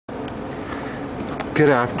Good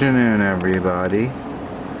afternoon, everybody.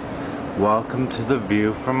 Welcome to the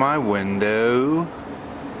view from my window.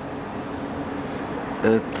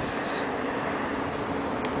 It's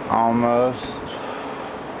almost,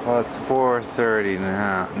 well, it's 4:30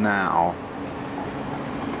 now.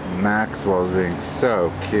 Maxwell's being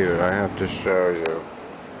so cute. I have to show you.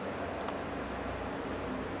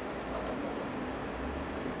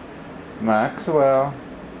 Maxwell,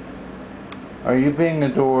 are you being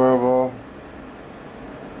adorable?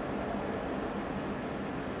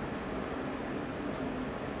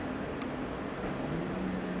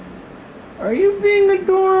 Are you being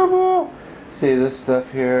adorable? See this stuff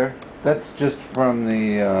here? That's just from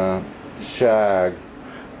the shag.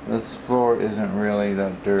 This floor isn't really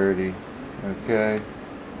that dirty, okay?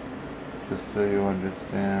 Just so you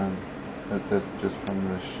understand that that's just from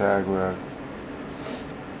the shag rug.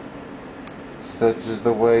 Such is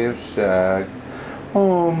the way of shag.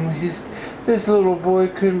 Oh, this little boy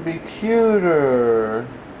couldn't be cuter.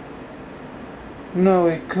 No,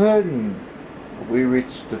 he couldn't. We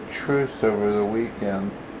reached a truce over the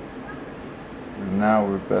weekend, and now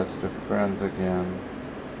we're best of friends again.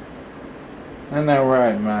 Isn't that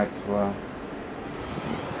right, Maxwell?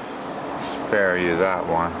 Spare you that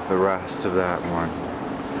one, the rest of that one.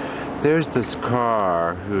 There's this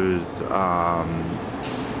car whose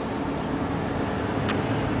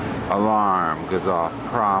alarm goes off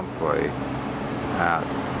promptly at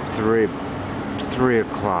 3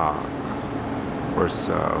 o'clock or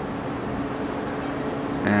so.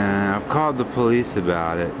 And I've called the police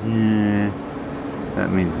about it.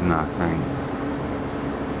 That means nothing.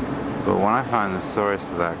 But when I find the source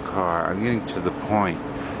of that car, I'm getting to the point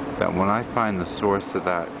that when I find the source of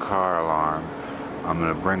that car alarm, I'm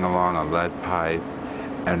going to bring along a lead pipe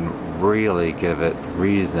and really give it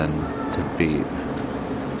reason to beep.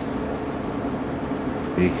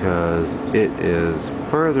 Because it is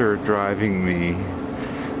further driving me,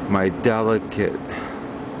 my delicate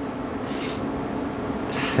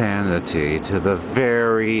sanity, to the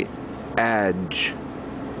very edge.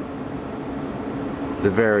 The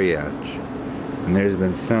very edge. And there's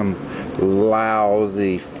been some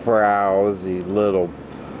lousy, frowsy little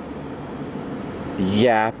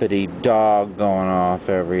yappity dog going off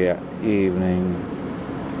every evening.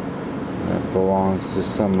 That belongs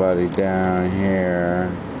to somebody down here.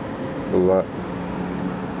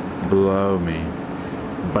 Below me.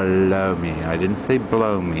 Below me. I didn't say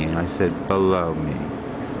blow me. I said below me.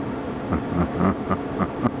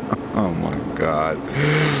 Oh my God.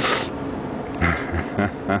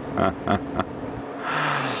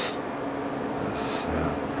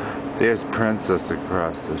 There's Princess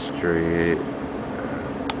across the street.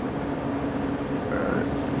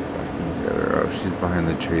 Oh, she's behind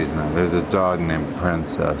the trees now. There's a dog named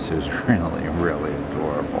Princess who's really, really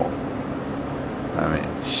adorable. I mean,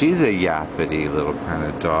 she's a yappity little kind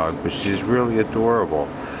of dog, but she's really adorable.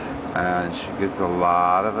 And she gets a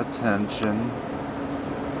lot of attention.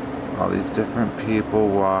 All these different people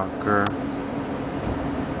walk her.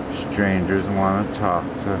 Strangers want to talk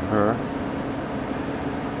to her.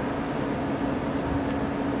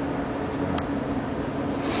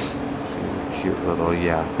 She's a cute little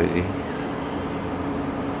yappity.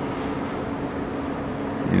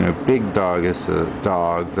 You know, big dogs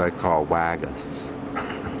I call Waggus.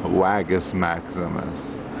 Waggus maximus.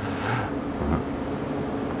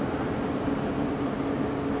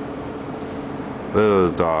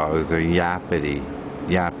 Little dogs are yappity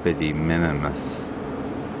minimus.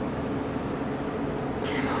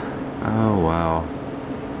 Oh well.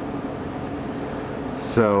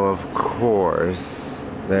 So of course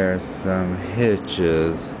there's some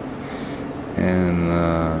hitches in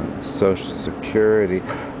Social Security.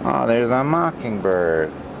 Oh, there's a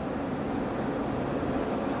mockingbird.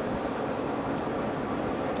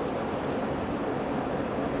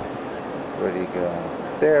 Where'd he go?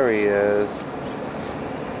 There he is.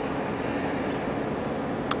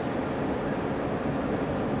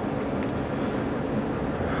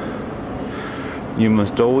 You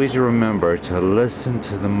must always remember to listen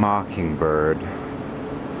to the mockingbird.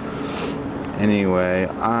 Anyway,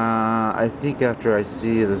 I think after I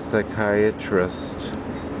see the psychiatrist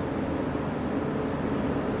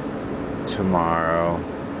tomorrow,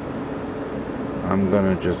 I'm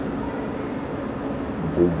gonna just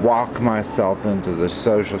walk myself into the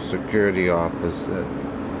Social Security office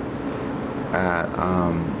at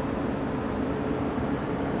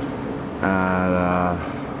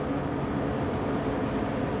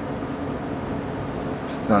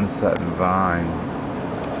Sunset and Vine.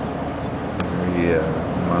 Yeah,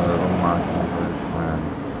 my little mockingbird friend.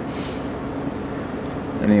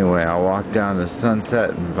 Anyway, I'll walk down to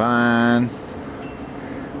Sunset and Vine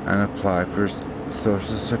and apply for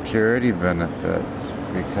Social Security benefits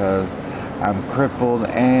because I'm crippled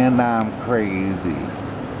and I'm crazy.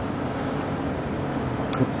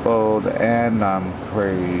 Crippled and I'm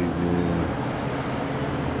crazy.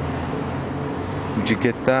 Did you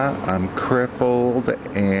get that? I'm crippled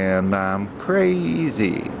and I'm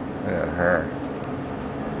crazy. Look at her.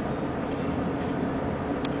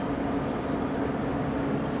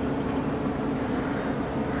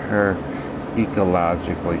 Her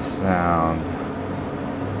ecologically sound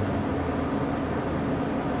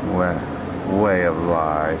way of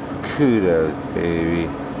life. Kudos, baby.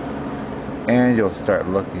 And you'll start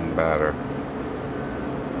looking better.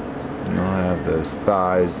 You'll have those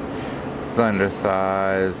thighs, slender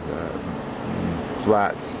thighs,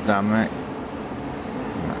 flat stomach.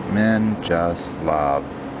 Men just love.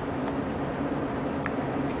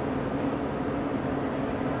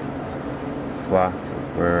 Flocks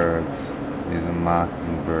of birds, these are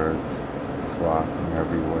mockingbirds flocking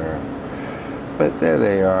everywhere. But there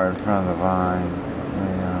they are in front of the vine.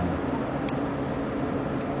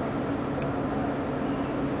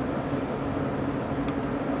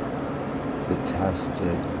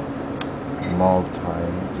 Detested,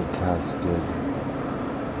 multi-detested.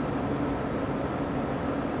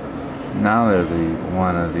 Now there's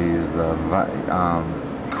one of these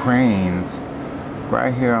cranes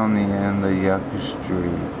right here on the end of Yucca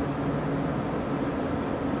Street.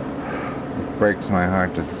 It breaks my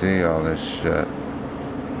heart to see all this shit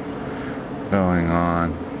going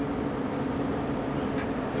on.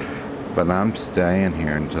 But I'm staying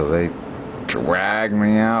here until they drag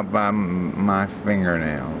me out by my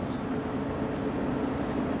fingernails.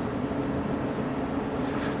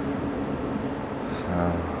 So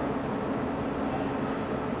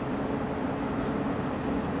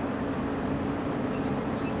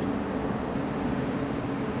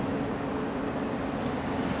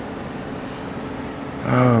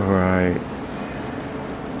alright.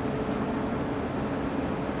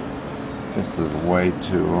 This is way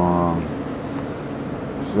too long.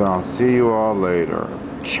 So I'll see you all later.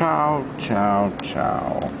 Ciao, ciao,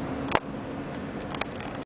 ciao.